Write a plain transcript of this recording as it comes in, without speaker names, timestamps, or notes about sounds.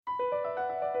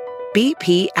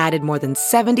BP added more than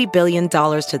 $70 billion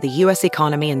to the U.S.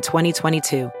 economy in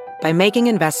 2022 by making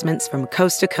investments from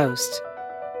coast to coast.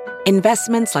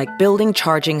 Investments like building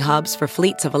charging hubs for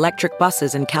fleets of electric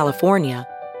buses in California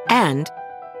and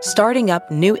starting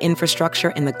up new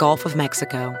infrastructure in the Gulf of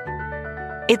Mexico.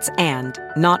 It's and,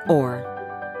 not or.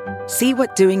 See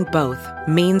what doing both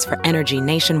means for energy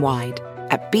nationwide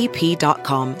at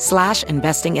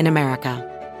bp.com/investing in America.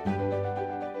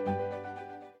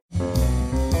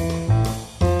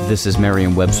 This is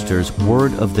Merriam-Webster's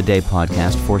Word of the Day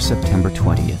podcast for September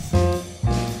 20th.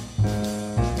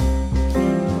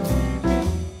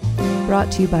 Brought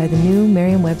to you by the new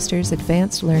Merriam-Webster's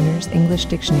Advanced Learners English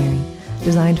Dictionary,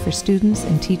 designed for students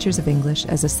and teachers of English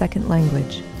as a second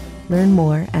language. Learn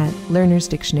more at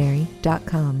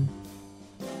learnersdictionary.com.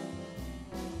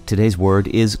 Today's word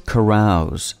is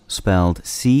carouse, spelled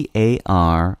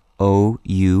C-A-R-O-U-S-E.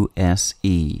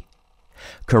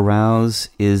 Carouse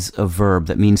is a verb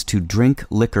that means to drink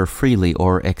liquor freely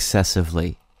or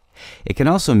excessively. It can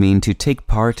also mean to take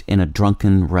part in a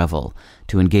drunken revel,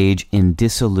 to engage in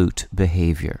dissolute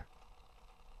behavior.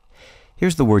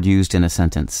 Here's the word used in a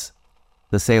sentence.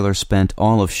 The sailor spent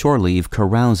all of shore leave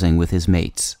carousing with his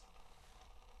mates.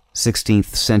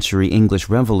 16th-century English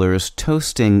revelers,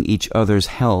 toasting each other's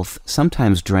health,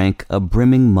 sometimes drank a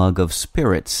brimming mug of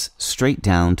spirits straight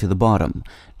down to the bottom,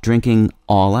 drinking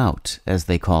all out, as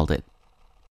they called it.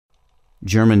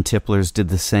 German tipplers did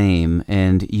the same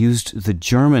and used the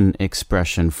German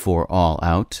expression for all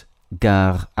out,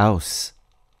 carouse.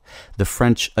 The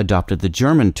French adopted the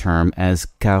German term as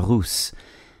carous,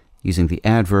 using the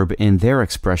adverb in their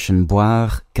expression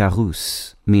boire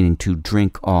carous, meaning to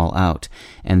drink all out.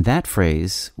 And that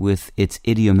phrase, with its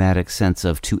idiomatic sense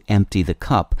of to empty the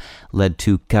cup, led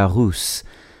to carousse,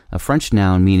 a French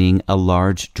noun meaning a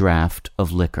large draught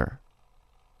of liquor.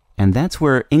 And that's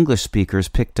where English speakers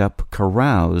picked up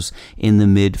carouse in the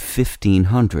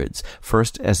mid-1500s,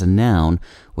 first as a noun,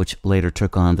 which later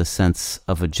took on the sense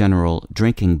of a general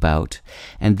drinking bout,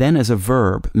 and then as a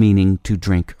verb meaning to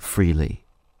drink freely.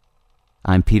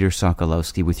 I'm Peter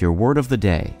Sokolowski with your Word of the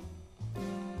Day.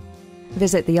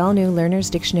 Visit the all-new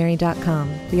learnersdictionary.com,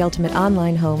 the ultimate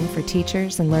online home for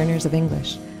teachers and learners of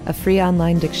English. A free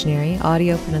online dictionary,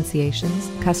 audio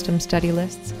pronunciations, custom study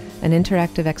lists, and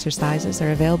interactive exercises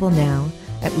are available now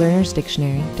at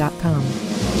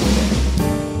learnersdictionary.com.